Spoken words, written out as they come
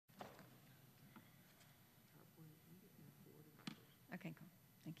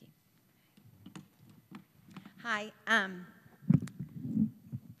Hi,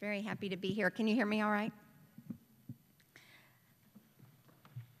 very happy to be here. Can you hear me all right?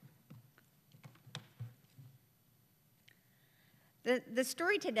 The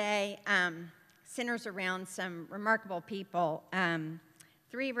story today centers around some remarkable people,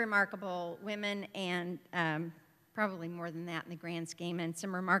 three remarkable women and probably more than that in the grand scheme, and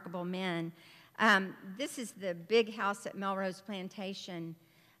some remarkable men. This is the big house at Melrose Plantation.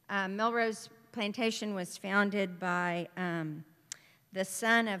 Melrose Plantation was founded by the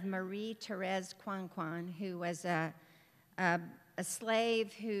son of Marie-Thérèse Quan, who was a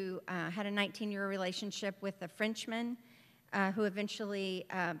slave who had a 19-year relationship with a Frenchman who eventually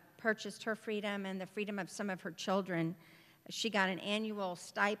purchased her freedom and the freedom of some of her children. She got an annual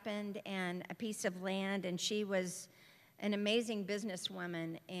stipend and a piece of land, and she was an amazing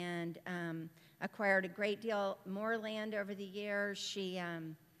businesswoman and acquired a great deal more land over the years.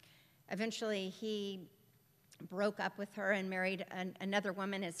 Eventually, he broke up with her and married another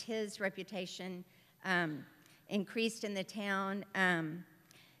woman as his reputation increased in the town.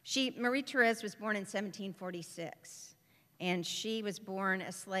 Marie-Thérèse was born in 1746, and she was born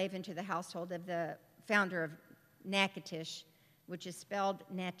a slave into the household of the founder of Natchitoches, which is spelled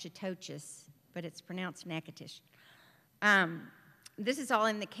Natchitoches, but it's pronounced Natchitoches. This is all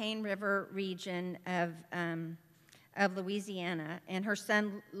in the Cane River region of Louisiana, and her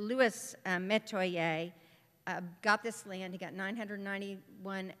son Louis Metoyer got this land. He got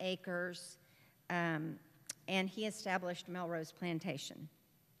 991 acres, and he established Melrose Plantation.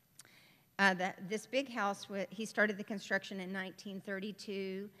 This big house, he started the construction in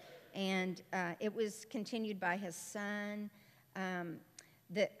 1932, and it was continued by his son.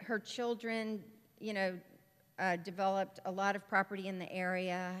 Her children, developed a lot of property in the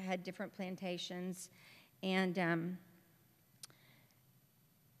area, had different plantations, and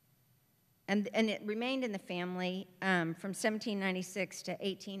it remained in the family from 1796 to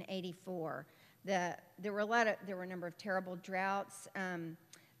 1884. There were a number of terrible droughts.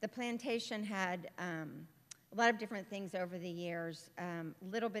 The plantation had a lot of different things over the years. A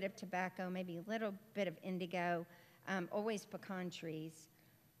little bit of tobacco, maybe a little bit of indigo, always pecan trees,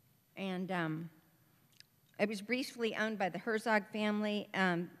 and it was briefly owned by the Herzog family.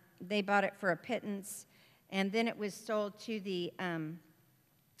 They bought it for a pittance, and then it was sold to the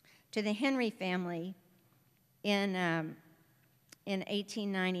Henry family in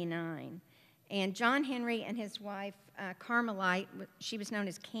 1899. And John Henry and his wife, Carmelite, she was known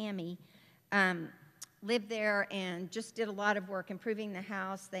as Cammie, lived there and just did a lot of work improving the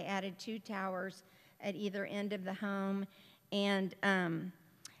house. They added 2 towers at either end of the home, and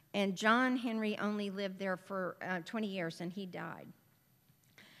John Henry only lived there for 20 years, and he died.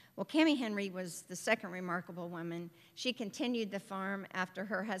 Well, Cammie Henry was the second remarkable woman. She continued the farm after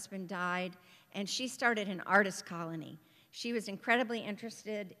her husband died, and she started an artist colony. She was incredibly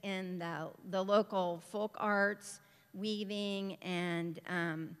interested in the local folk arts, weaving, and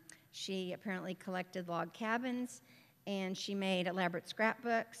she apparently collected log cabins, and she made elaborate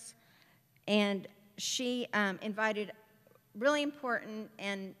scrapbooks, and she invited really important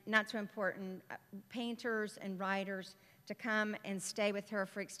and not so important painters and writers to come and stay with her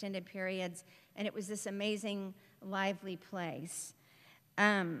for extended periods, and it was this amazing, lively place.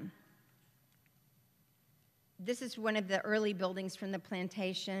 This is one of the early buildings from the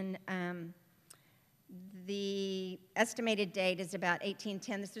plantation. The estimated date is about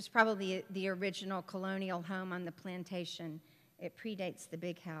 1810. This was probably the original colonial home on the plantation. It predates the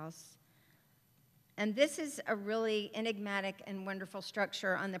big house. And this is a really enigmatic and wonderful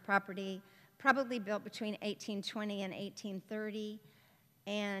structure on the property, probably built between 1820 and 1830.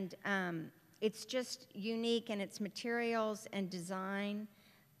 And it's just unique in its materials and design.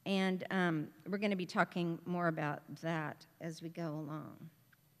 And we're going to be talking more about that as we go along.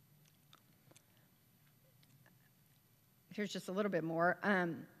 Here's just a little bit more.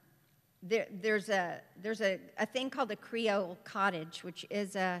 There's a thing called a Creole cottage, which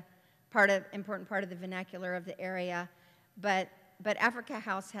is a important part of the vernacular of the area, but Africa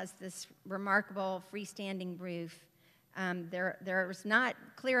House has this remarkable freestanding roof. There was not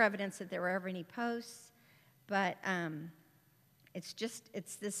clear evidence that there were ever any posts, but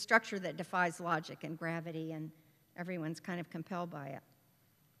it's this structure that defies logic and gravity, and everyone's kind of compelled by it.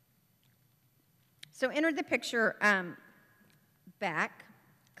 So enter the picture back,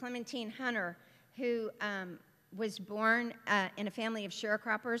 Clementine Hunter, who was born in a family of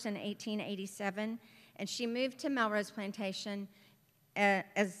sharecroppers in 1887, and she moved to Melrose Plantation at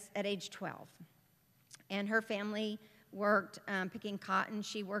age 12. And her family worked picking cotton.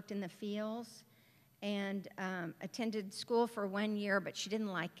 She worked in the fields and attended school for 1 year, but she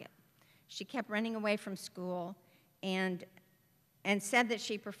didn't like it. She kept running away from school and said that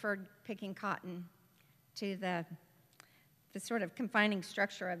she preferred picking cotton to the sort of confining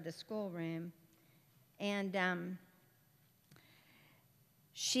structure of the schoolroom. And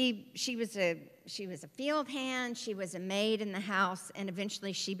she was a field hand, she was a maid in the house, and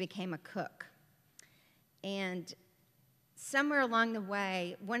eventually she became a cook. And somewhere along the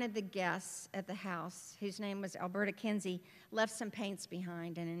way, one of the guests at the house, whose name was Alberta Kinsey, left some paints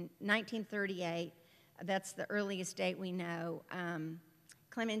behind. And in 1938, that's the earliest date we know,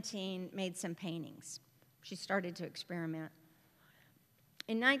 Clementine made some paintings. She started to experiment.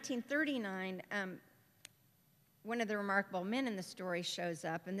 In 1939, one of the remarkable men in the story shows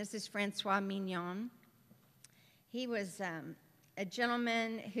up, and this is Francois Mignon. He was a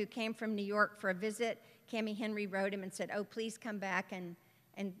gentleman who came from New York for a visit. Cammie Henry wrote him and said, "Oh, please come back and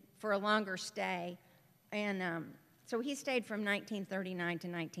for a longer stay." And so he stayed from 1939 to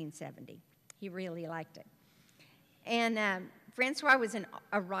 1970. He really liked it. And Francois was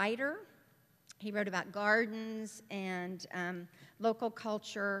a writer. He wrote about gardens and local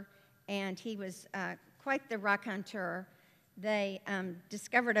culture, and he was quite the raconteur. They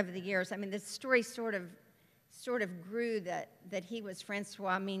discovered over the years, I mean, this story sort of grew that he was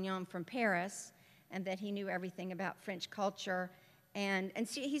Francois Mignon from Paris, and that he knew everything about French culture, and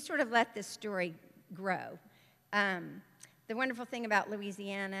so he sort of let this story grow. The wonderful thing about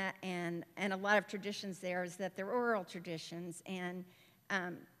Louisiana and a lot of traditions there is that they're oral traditions, and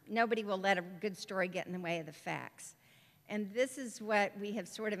nobody will let a good story get in the way of the facts. And this is what we have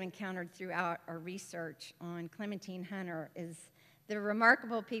sort of encountered throughout our research on Clementine Hunter, is the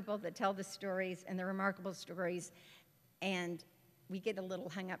remarkable people that tell the stories and the remarkable stories, and we get a little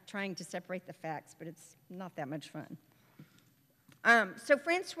hung up trying to separate the facts, but it's not that much fun. So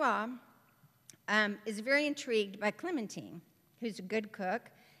Francois is very intrigued by Clementine, who's a good cook,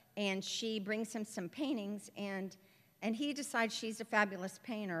 and she brings him some paintings, and he decides she's a fabulous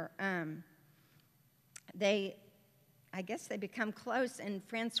painter. I guess they become close, and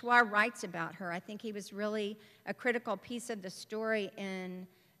Francois writes about her. I think he was really a critical piece of the story in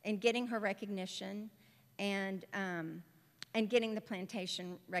getting her recognition and getting the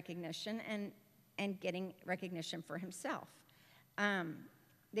plantation recognition and getting recognition for himself.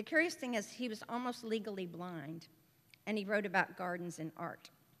 The curious thing is he was almost legally blind, and he wrote about gardens and art.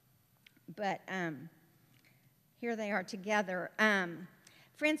 But here they are together.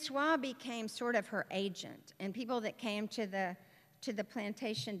 Francois became sort of her agent, and people that came to the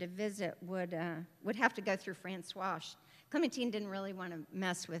plantation to visit would have to go through Francois. Clementine didn't really want to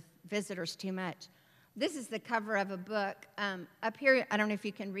mess with visitors too much. This is the cover of a book. Up here, I don't know if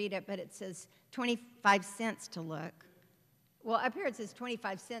you can read it, but it says 25 cents to look. Well, up here it says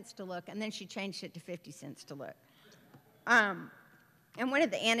 25 cents to look, and then she changed it to 50 cents to look. And one of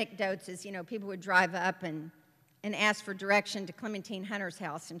the anecdotes is, people would drive up and ask for direction to Clementine Hunter's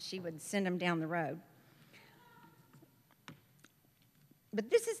house, and she would send them down the road. But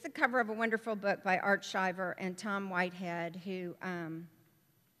this is the cover of a wonderful book by Art Shiver and Tom Whitehead, who, Tom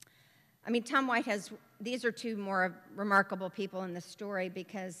Whitehead, these are two more remarkable people in the story,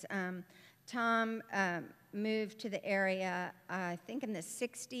 because Tom moved to the area, I think in the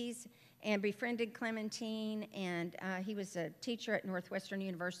 60s, and befriended Clementine, and he was a teacher at Northwestern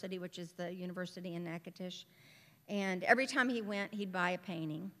University, which is the university in Natchitoches. And every time he went, he'd buy a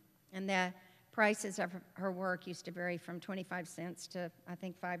painting, and the prices of her work used to vary from 25 cents to, I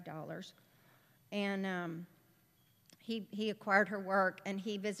think, $5. And he acquired her work, and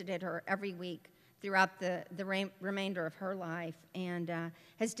he visited her every week throughout the remainder of her life, and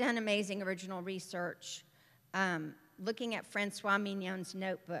has done amazing original research looking at Francois Mignon's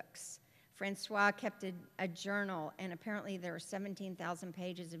notebooks. Francois kept a journal, and apparently there are 17,000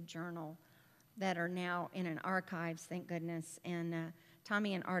 pages of journal that are now in an archives, thank goodness, and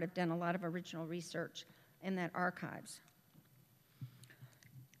Tommy and Art have done a lot of original research in that archives.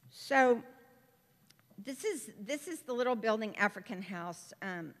 So this is the little building African house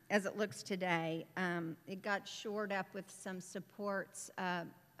as it looks today. It got shored up with some supports a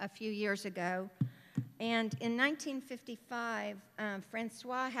few years ago, and in 1955,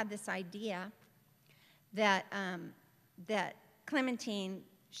 Francois had this idea that Clementine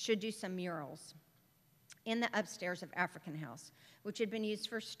should do some murals in the upstairs of African House, which had been used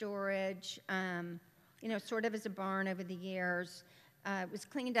for storage, sort of as a barn over the years. It was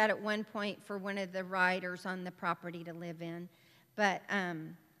cleaned out at one point for one of the riders on the property to live in, but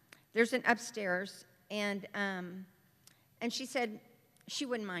there's an upstairs, and she said she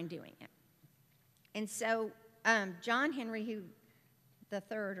wouldn't mind doing it. And so John Henry, the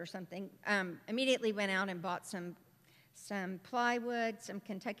third or something, immediately went out and bought some some plywood, some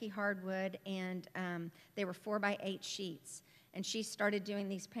Kentucky hardwood, and they were 4x8 sheets. And she started doing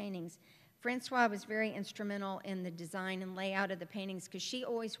these paintings. Francois was very instrumental in the design and layout of the paintings because she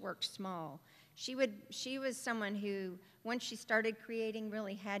always worked small. She was someone who, once she started creating,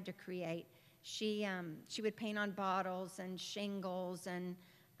 really had to create. She would paint on bottles and shingles and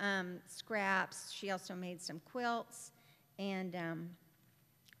scraps. She also made some quilts, and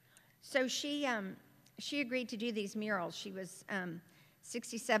so she agreed to do these murals. She was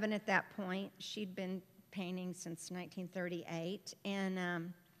 67 at that point. She'd been painting since 1938, and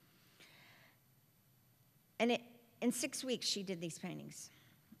in 6 weeks she did these paintings.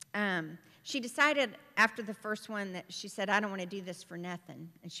 She decided after the first one that she said, I don't want to do this for nothing,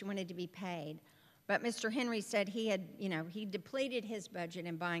 and she wanted to be paid. But Mr. Henry said he depleted his budget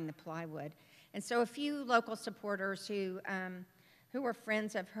in buying the plywood. And so a few local supporters who were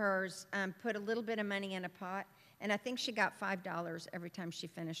friends of hers put a little bit of money in a pot, and I think she got $5 every time she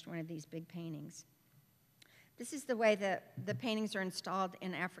finished one of these big paintings. This is the way the paintings are installed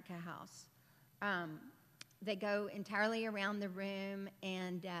in Africa House. They go entirely around the room,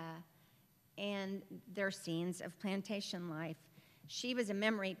 and they're scenes of plantation life. She was a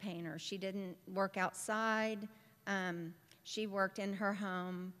memory painter. She didn't work outside. She worked in her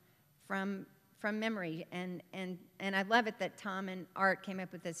home from memory, and I love it that Tom and Art came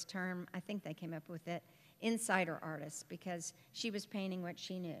up with this term. I think they came up with it, insider artist, because she was painting what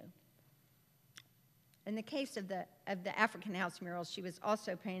she knew. In the case of the African House murals, she was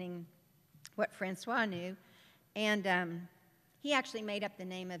also painting what Francois knew, and he actually made up the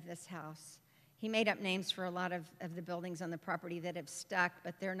name of this house. He made up names for a lot of the buildings on the property that have stuck,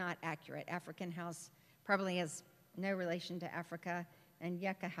 but they're not accurate. African House probably has no relation to Africa, and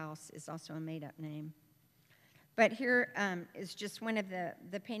Yucca House is also a made-up name. But here is just one of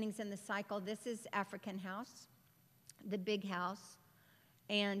the paintings in the cycle. This is African House, the big house,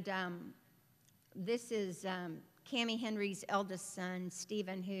 and this is Cammie Henry's eldest son,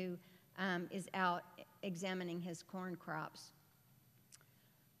 Stephen, who is out examining his corn crops.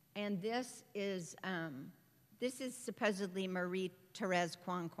 And this is supposedly Marie Therese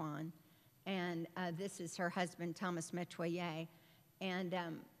Quan Quan, and this is her husband, Thomas Metoyer. And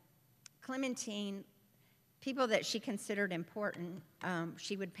Clementine, people that she considered important,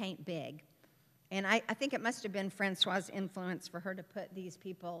 she would paint big. And I think it must have been Francois' influence for her to put these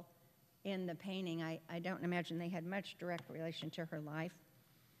people in the painting. I don't imagine they had much direct relation to her life.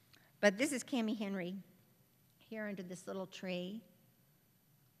 But this is Cammie Henry here under this little tree.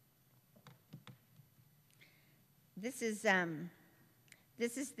 This is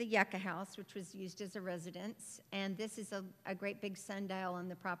the Yucca House, which was used as a residence, and this is a great big sundial on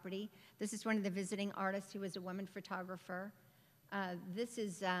the property. This is one of the visiting artists who was a woman photographer. This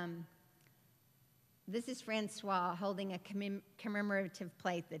is Francois holding a commemorative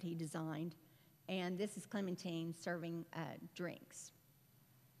plate that he designed, and this is Clementine serving drinks.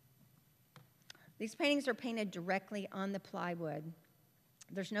 These paintings are painted directly on the plywood.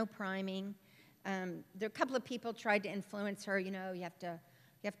 There's no priming. There are a couple of people tried to influence her. You know, you have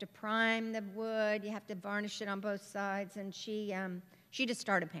to prime the wood, you have to varnish it on both sides, and she just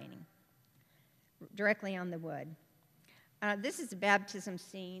started painting directly on the wood. This is a baptism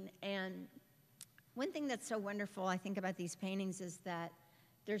scene, and one thing that's so wonderful, I think, about these paintings is that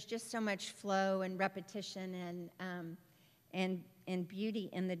there's just so much flow and repetition and beauty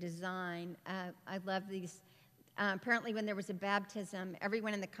in the design. I love these. Apparently, when there was a baptism,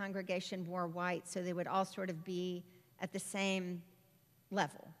 everyone in the congregation wore white, so they would all sort of be at the same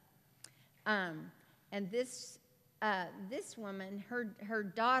level. And this woman, her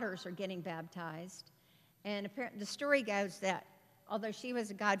daughters are getting baptized, and the story goes that although she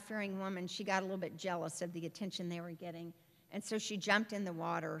was a God-fearing woman, she got a little bit jealous of the attention they were getting, and so she jumped in the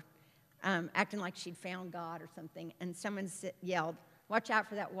water, acting like she'd found God or something, and someone yelled, "Watch out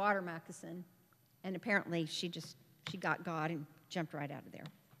for that water moccasin." And apparently she got God and jumped right out of there.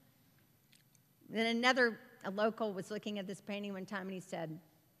 Then a local was looking at this painting one time and he said,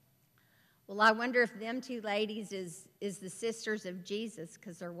 "Well, I wonder if them two ladies is the sisters of Jesus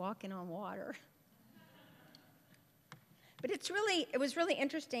because they're walking on water." But it was really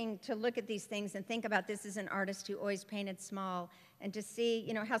interesting to look at these things and think about this as an artist who always painted small, and to see,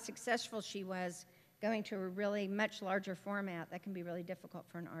 you know, how successful she was going to a really much larger format. That can be really difficult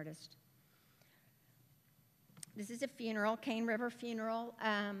for an artist. This is a funeral, Cane River funeral.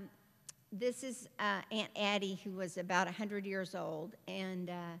 This is Aunt Addie, who was about 100 years old,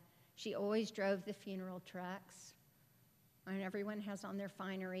 and she always drove the funeral trucks, and everyone has on their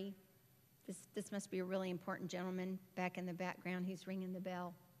finery. This must be a really important gentleman back in the background who's ringing the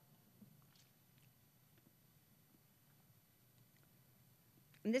bell.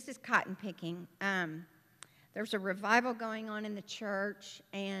 And this is cotton picking. There's a revival going on in the church,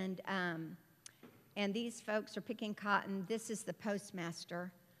 and these folks are picking cotton. This is the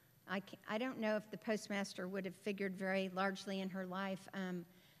postmaster. I don't know if the postmaster would have figured very largely in her life.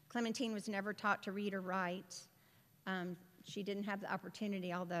 Clementine was never taught to read or write. She didn't have the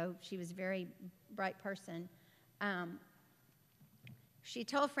opportunity, although she was a very bright person. She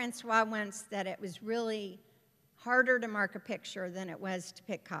told Francois once that it was really harder to mark a picture than it was to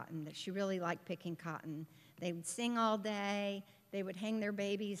pick cotton, that she really liked picking cotton. They would sing all day. They would hang their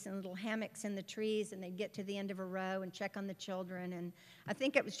babies in little hammocks in the trees, and they'd get to the end of a row and check on the children. And I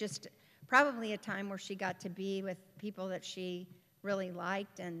think it was just probably a time where she got to be with people that she really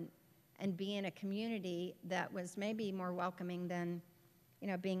liked and be in a community that was maybe more welcoming than, you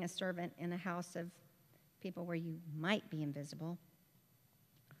know, being a servant in a house of people where you might be invisible.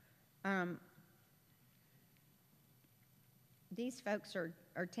 These folks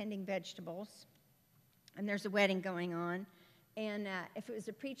are tending vegetables, and there's a wedding going on. And if it was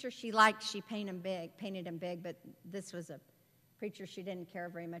a preacher she liked, she painted him big, but this was a preacher she didn't care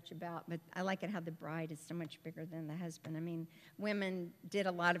very much about. But I like it how the bride is so much bigger than the husband. I mean, women did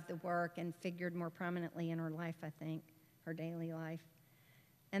a lot of the work and figured more prominently in her life, I think, her daily life.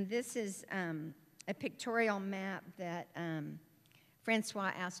 And this is a pictorial map that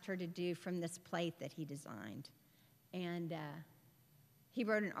Francois asked her to do from this plate that he designed. And he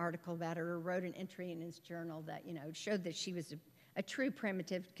wrote an article about it, or wrote an entry in his journal that, you know, showed that she was a true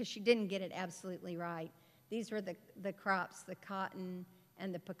primitive, because she didn't get it absolutely right. These were the crops, the cotton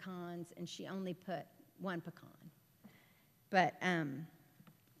and the pecans, and she only put one pecan. But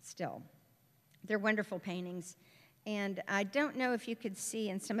still, they're wonderful paintings. And I don't know if you could see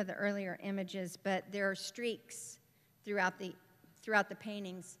in some of the earlier images, but there are streaks throughout the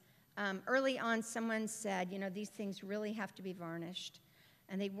paintings. Early on, someone said, you know, these things really have to be varnished.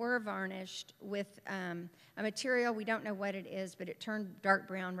 And they were varnished with a material, we don't know what it is, but it turned dark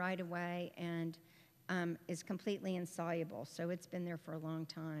brown right away and is completely insoluble. So it's been there for a long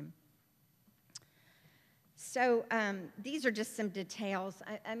time. So these are just some details.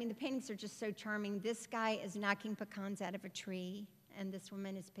 I mean, the paintings are just so charming. This guy is knocking pecans out of a tree, and this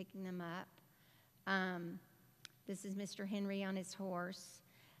woman is picking them up. This is Mr. Henry on his horse.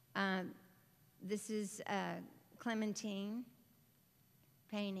 This is Clementine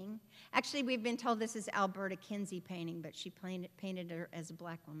painting. Actually, we've been told this is Alberta Kinsey painting, but she painted her as a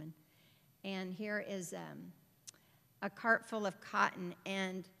black woman. And here is a cart full of cotton.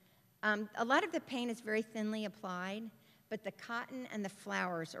 And a lot of the paint is very thinly applied, but the cotton and the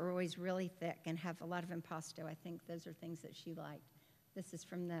flowers are always really thick and have a lot of impasto. I think those are things that she liked. This is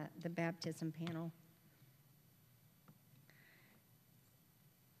from the baptism panel.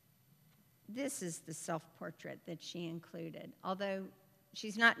 This is the self-portrait that she included. Although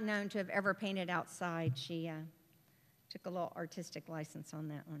she's not known to have ever painted outside, she took a little artistic license on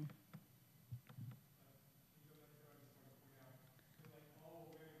that one.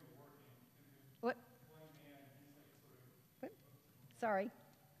 What? What? Sorry.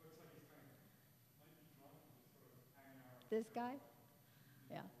 This guy?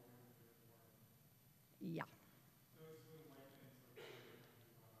 Yeah. Yeah.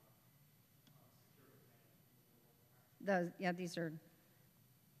 These are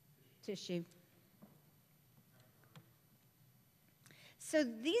tissue. So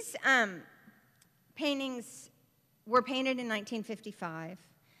these paintings were painted in 1955.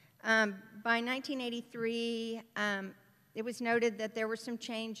 By 1983, it was noted that there were some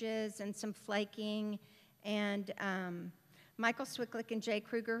changes and some flaking, and Michael Swicklick and Jay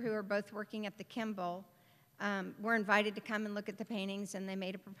Kruger, who are both working at the Kimbell, were invited to come and look at the paintings, and they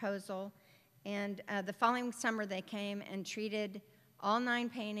made a proposal. And the following summer, they came and treated all 9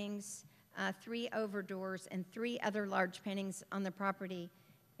 paintings, 3 overdoors, and 3 other large paintings on the property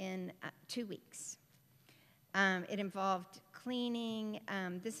in 2 weeks. It involved cleaning.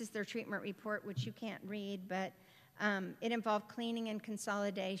 This is their treatment report, which you can't read, but it involved cleaning and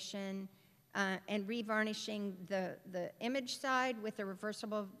consolidation and revarnishing the image side with a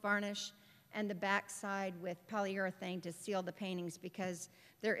reversible varnish and the back side with polyurethane to seal the paintings, because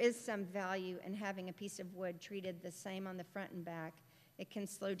there is some value in having a piece of wood treated the same on the front and back. It can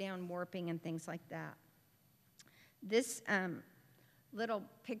slow down warping and things like that. This little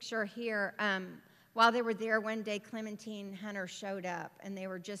picture here, while they were there one day, Clementine Hunter showed up, and they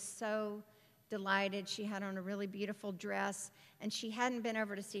were just so delighted. She had on a really beautiful dress, and she hadn't been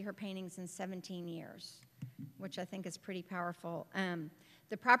over to see her paintings in 17 years, which I think is pretty powerful.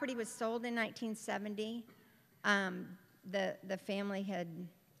 The property was sold in 1970. The family had,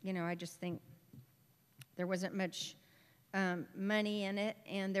 you know, I just think there wasn't much money in it,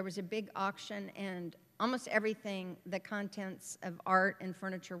 and there was a big auction, and almost everything, the contents of art and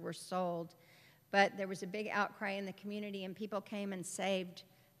furniture were sold. But there was a big outcry in the community, and people came and saved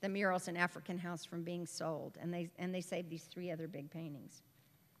the Murals and African House from being sold, and they saved these 3 other big paintings.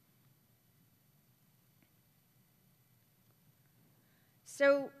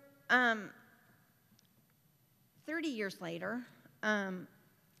 So 30 years later,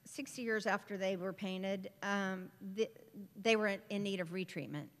 60 years after they were painted, they were in need of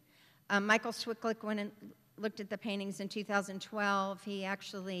retreatment. Michael Swicklick went and looked at the paintings in 2012. He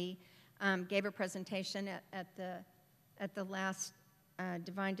actually gave a presentation at the last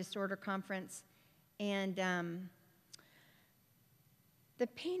Divine Disorder Conference. And the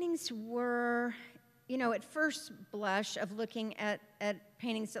paintings were, you know, at first blush of looking at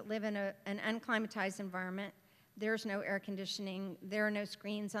paintings that live in an unclimatized environment. There's no air conditioning. There are no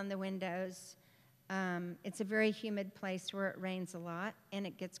screens on the windows. It's a very humid place where it rains a lot, and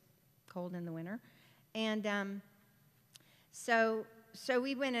it gets cold in the winter. And so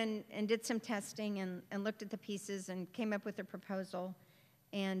we went and did some testing and looked at the pieces and came up with a proposal.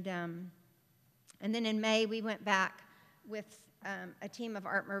 And then in May, we went back with a team of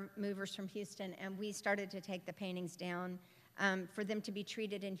art movers from Houston, and we started to take the paintings down for them to be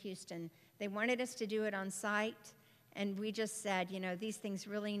treated in Houston. They wanted us to do it on site, and we just said, you know, these things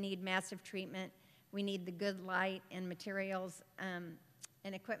really need massive treatment. We need the good light and materials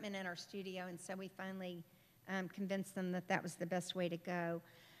and equipment in our studio, and so we finally convinced them that that was the best way to go.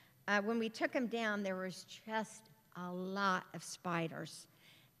 When we took them down, there was just a lot of spiders.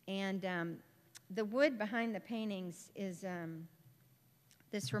 And the wood behind the paintings is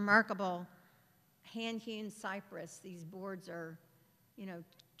this remarkable hand-hewn cypress. These boards are, you know,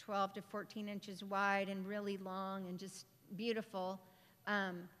 12 to 14 inches wide and really long and just beautiful.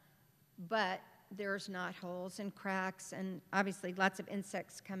 But there's knot holes and cracks, and obviously lots of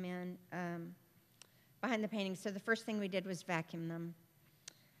insects come in behind the paintings. So the first thing we did was vacuum them.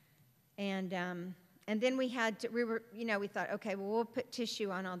 And then we thought, okay, well, we'll put tissue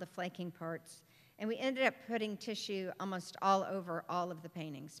on all the flaking parts. And we ended up putting tissue almost all over all of the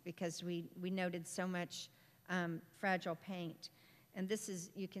paintings because we noted so much fragile paint. And this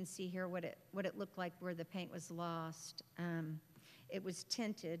is, you can see here what it looked like where the paint was lost. It was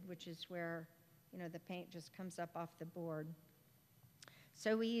tinted, which is where, you know, the paint just comes up off the board.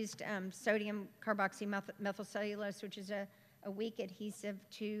 So we used sodium carboxymethylcellulose, which is a weak adhesive,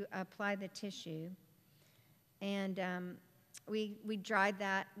 to apply the tissue. And we dried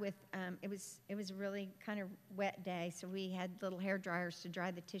that with, it was a really kind of wet day, so we had little hair dryers to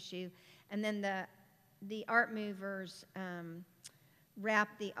dry the tissue. And then the art movers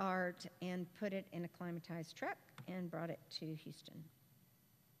wrapped the art and put it in a climatized truck and brought it to Houston.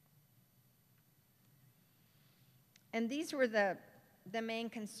 And these were the main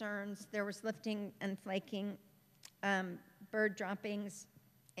concerns. There was lifting and flaking, bird droppings,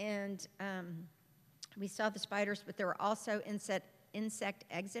 and we saw the spiders, but there were also insect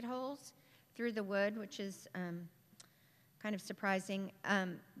exit holes through the wood, which is kind of surprising.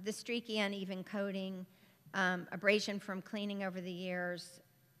 The streaky, uneven coating, abrasion from cleaning over the years,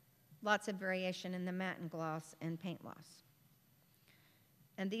 lots of variation in the matte and gloss, and paint loss.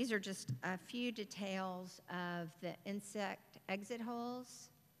 And these are just a few details of the insect exit holes,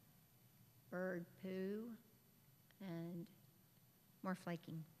 bird poo, and more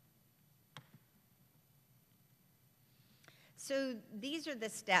flaking. So these are the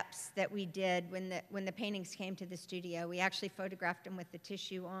steps that we did when the paintings came to the studio. We actually photographed them with the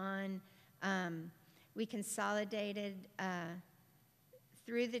tissue on. We consolidated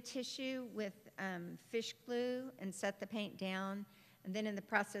through the tissue with fish glue and set the paint down. And then in the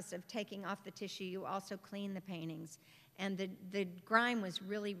process of taking off the tissue, you also clean the paintings. And the grime was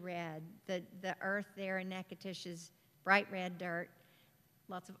really red. The earth there in Natchitoches is bright red dirt,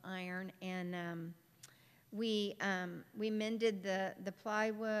 lots of iron. And we mended the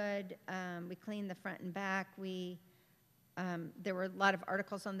plywood. We cleaned the front and back. There were a lot of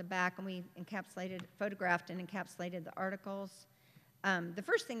articles on the back, and we photographed and encapsulated the articles. The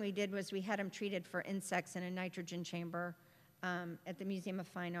first thing we did was we had them treated for insects in a nitrogen chamber at the Museum of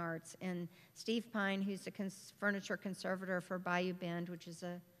Fine Arts. And Steve Pine, who's the furniture conservator for Bayou Bend, which is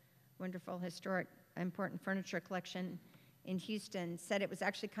a wonderful, historic, important furniture collection in Houston, said it was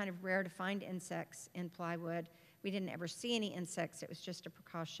actually kind of rare to find insects in plywood. We didn't ever see any insects. It was just a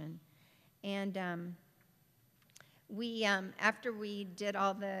precaution. And after we did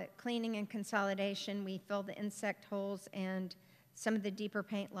all the cleaning and consolidation, we filled the insect holes and some of the deeper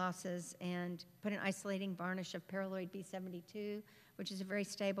paint losses and put an isolating varnish of paraloid B72, which is a very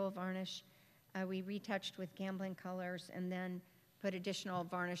stable varnish. We retouched with gambling colors and then put additional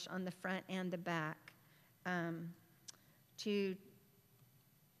varnish on the front and the back to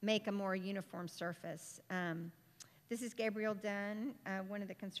make a more uniform surface. This is Gabrielle Dunn, one of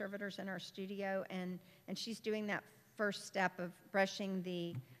the conservators in our studio, and she's doing that first step of brushing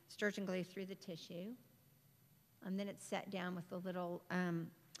the sturgeon glue through the tissue. And then it's set down with a little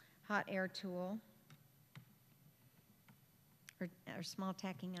hot air tool or small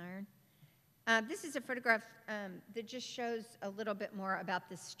tacking iron. This is a photograph that just shows a little bit more about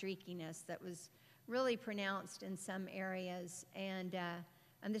the streakiness that was really pronounced in some areas. And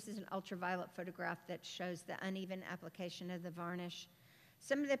this is an ultraviolet photograph that shows the uneven application of the varnish.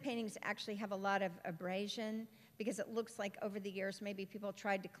 Some of the paintings actually have a lot of abrasion because it looks like over the years maybe people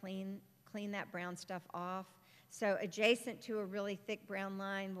tried to clean that brown stuff off. So adjacent to a really thick brown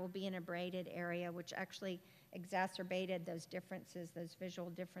line will be an abraded area, which actually exacerbated those differences, those visual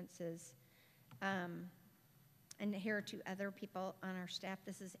differences. And here are two other people on our staff.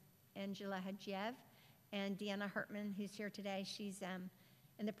 This is Angela Hadjev and Deanna Hartman, who's here today. She's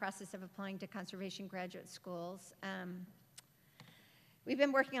in the process of applying to conservation graduate schools. We've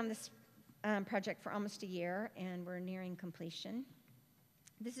been working on this project for almost a year, and we're nearing completion.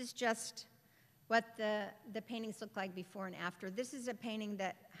 This is just what the paintings look like before and after. This is a painting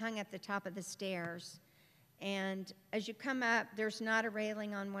that hung at the top of the stairs. And as you come up, there's not a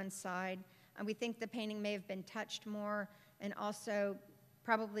railing on one side. And we think the painting may have been touched more, and also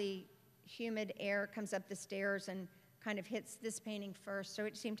probably humid air comes up the stairs and kind of hits this painting first. So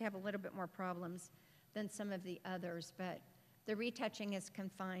it seemed to have a little bit more problems than some of the others. But the retouching is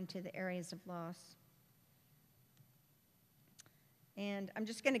confined to the areas of loss. And I'm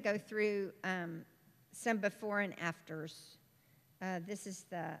just going to go through some before and afters. This is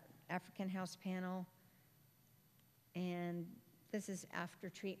the African house panel, and this is after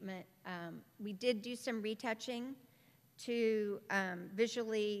treatment. We did do some retouching to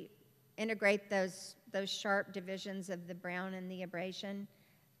visually integrate those sharp divisions of the brown and the abrasion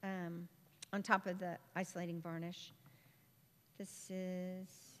on top of the isolating varnish. This is,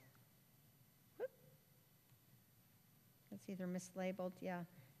 it's either mislabeled, yeah.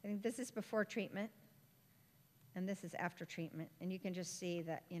 I think this is before treatment, and this is after treatment. And you can just see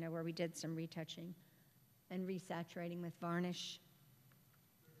that, you know, where we did some retouching and resaturating with varnish.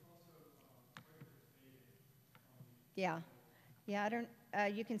 Yeah, I don't,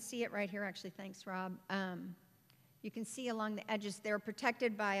 you can see it right here, actually, thanks, Rob. You can see along the edges, they're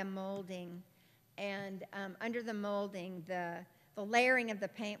protected by a molding, and under the molding, the layering of the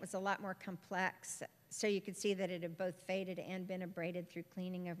paint was a lot more complex, so you could see that it had both faded and been abraded through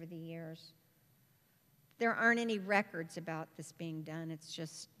cleaning over the years. There aren't any records about this being done. It's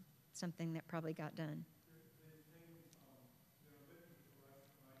just something that probably got done.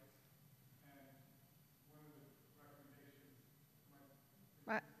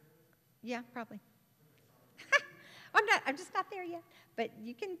 Yeah, probably. I'm just not there yet, but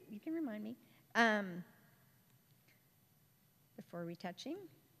you can remind me. Before retouching,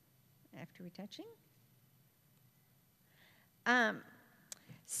 after retouching.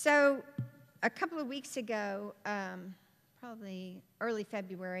 So a couple of weeks ago, probably early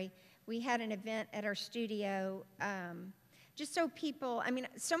February, we had an event at our studio just so people, I mean,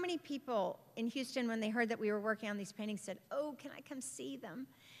 so many people in Houston, when they heard that we were working on these paintings, said, "Oh, can I come see them?"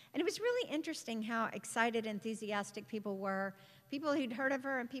 And it was really interesting how excited, enthusiastic people were, people who'd heard of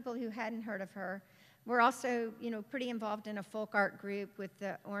her and people who hadn't heard of her. We're also, you know, pretty involved in a folk art group with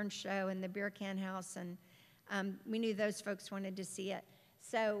the Orange Show and the Beer Can House, and we knew those folks wanted to see it.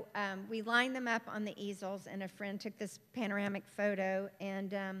 So we lined them up on the easels, and a friend took this panoramic photo,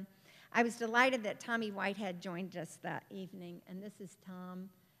 and I was delighted that Tommy Whitehead joined us that evening, and this is Tom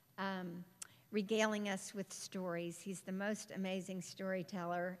regaling us with stories. He's the most amazing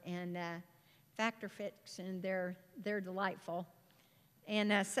storyteller, and fact or fiction, they're delightful.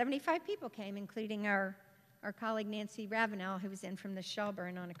 And 75 people came, including our colleague Nancy Ravenel, who was in from the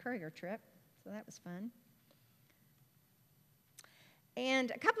Shelburne on a courier trip, so that was fun.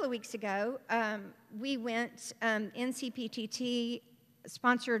 And a couple of weeks ago, we went, NCPTT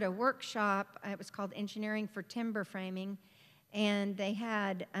sponsored a workshop. It was called Engineering for Timber Framing, and they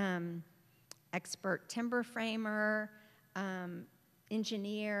had expert timber framer,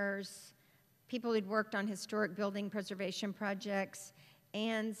 engineers, people who'd worked on historic building preservation projects,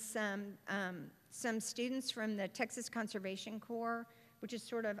 and some students from the Texas Conservation Corps, which is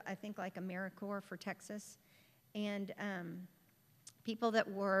sort of, I think, like AmeriCorps for Texas, and people that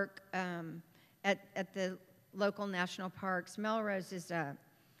work at the local national parks. Melrose is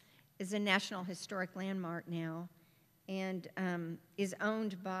a National Historic Landmark now, and is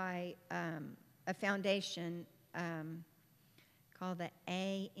owned by a foundation called the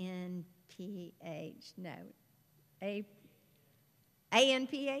ANPH. No,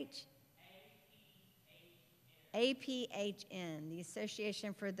 ANPH? APHN, the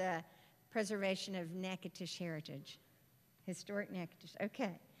Association for the Preservation of Natchitoches Heritage. Historic Natchitoches.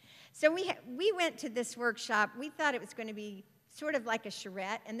 Okay. So we went to this workshop. We thought it was going to be sort of like a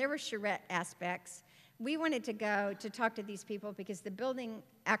charrette, and there were charrette aspects. We wanted to go to talk to these people because the building,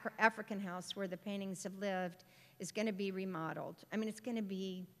 African house where the paintings have lived, is going to be remodeled. I mean, it's going to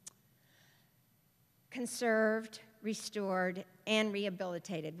be conserved, restored, and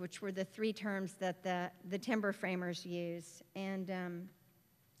rehabilitated, which were the three terms that the timber framers use. And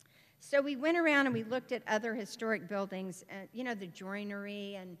so we went around and we looked at other historic buildings, you know, the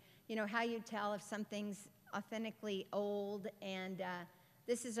joinery and, you know, how you tell if something's authentically old. And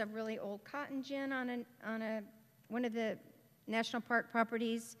this is a really old cotton gin on one of the national park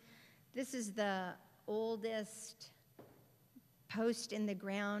properties. This is the oldest post in the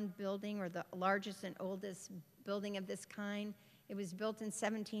ground building, or the largest and oldest building of this kind. It was built in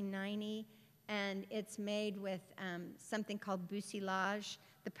 1790, and it's made with something called bucilage.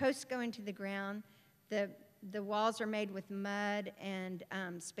 The posts go into the ground. The walls are made with mud and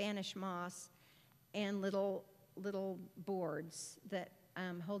Spanish moss and little boards that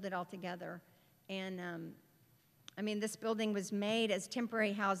hold it all together. And I mean, this building was made as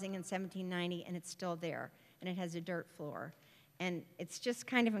temporary housing in 1790, and it's still there, and it has a dirt floor. And it's just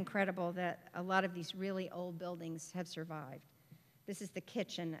kind of incredible that a lot of these really old buildings have survived. This is the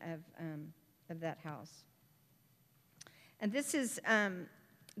kitchen of that house. And this is,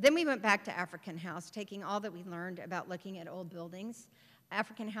 then we went back to African House, taking all that we learned about looking at old buildings.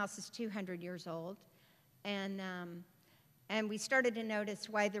 African House is 200 years old. And we started to notice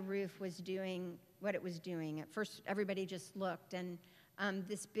why the roof was doing what it was doing. At first, everybody just looked, and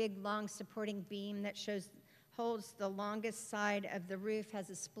this big, long supporting beam that holds the longest side of the roof has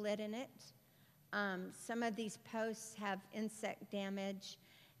a split in it. Some of these posts have insect damage,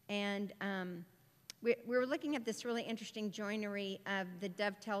 and we were looking at this really interesting joinery of the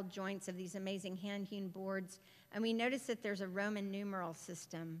dovetailed joints of these amazing hand-hewn boards, and we noticed that there's a Roman numeral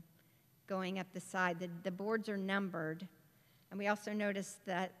system going up the side. The boards are numbered, and we also noticed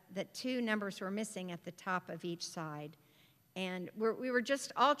that two numbers were missing at the top of each side. And we were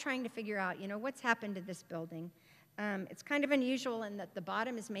just all trying to figure out, you know, what's happened to this building. It's kind of unusual in that the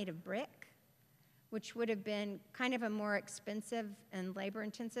bottom is made of brick, which would have been kind of a more expensive and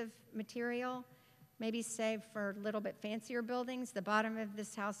labor-intensive material, maybe saved for a little bit fancier buildings. The bottom of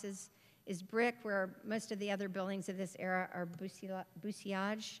this house is brick, where most of the other buildings of this era are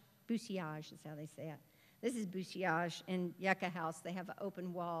bucillage. Bucillage is how they say it. This is bucillage in Yucca House. They have an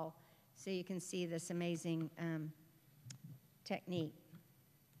open wall, so you can see this amazing technique.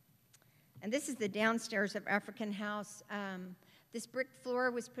 And this is the downstairs of African House. This brick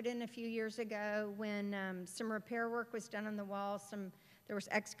floor was put in a few years ago when some repair work was done on the wall. There was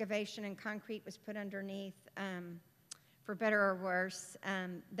excavation and concrete was put underneath. For better or worse,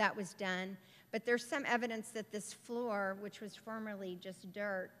 that was done. But there's some evidence that this floor, which was formerly just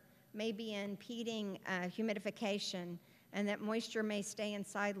dirt, may be impeding humidification, and that moisture may stay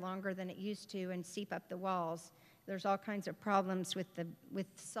inside longer than it used to and seep up the walls. There's all kinds of problems with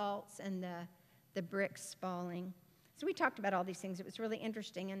salts and the bricks spalling. So we talked about all these things. It was really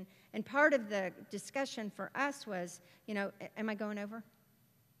interesting. And part of the discussion for us was, you know, am I going over a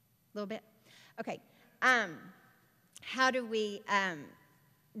little bit? Okay. How do we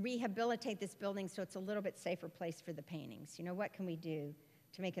rehabilitate this building so it's a little bit safer place for the paintings? You know, what can we do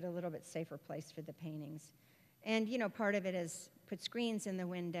to make it a little bit safer place for the paintings? And, you know, part of it is put screens in the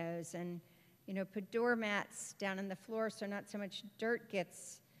windows and, you know, put doormats down on the floor so not so much dirt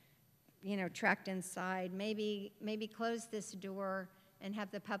gets, you know, tracked inside. Maybe close this door and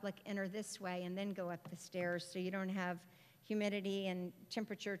have the public enter this way and then go up the stairs so you don't have humidity and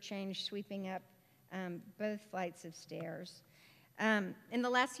temperature change sweeping up both flights of stairs. In the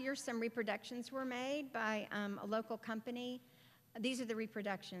last year, some reproductions were made by a local company. These are the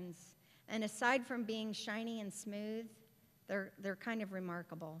reproductions. And aside from being shiny and smooth, they're kind of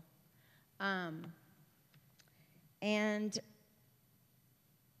remarkable. And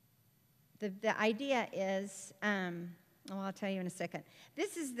the idea is, well, I'll tell you in a second.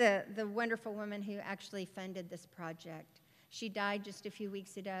 This is the wonderful woman who actually funded this project. She died just a few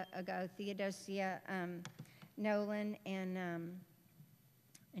weeks ago, Theodosia Nolan, and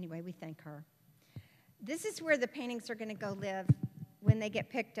anyway, we thank her. This is where the paintings are going to go live when they get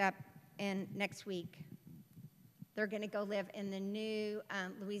picked up next week. They're going to go live in the new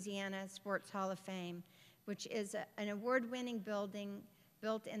Louisiana Sports Hall of Fame, which is an award-winning building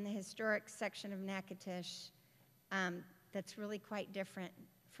built in the historic section of Natchitoches that's really quite different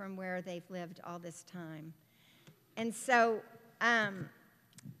from where they've lived all this time. And so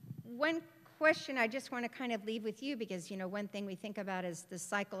one question I just want to kind of leave with you, because one thing we think about is the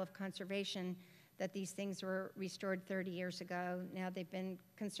cycle of conservation, that these things were restored 30 years ago. Now they've been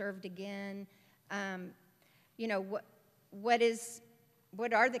conserved again.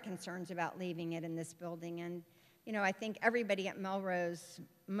 What are the concerns about leaving it in this building? And I think everybody at Melrose,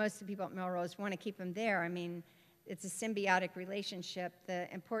 most of the people at Melrose want to keep them there. I mean, it's a symbiotic relationship, the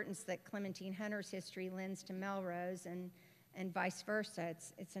importance that Clementine Hunter's history lends to Melrose and vice versa.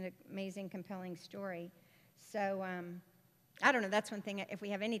 It's an amazing, compelling story. So I don't know, that's one thing, if we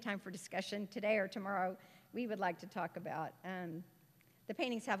have any time for discussion today or tomorrow, we would like to talk about. The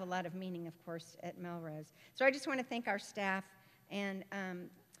paintings have a lot of meaning, of course, at Melrose. So I just want to thank our staff and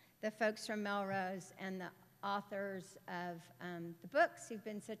the folks from Melrose and the authors of the books who've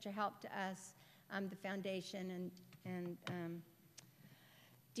been such a help to us, the foundation, and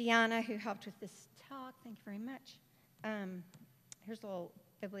Deanna, who helped with this talk. Thank you very much. Here's a little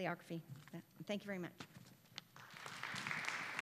bibliography. Thank you very much.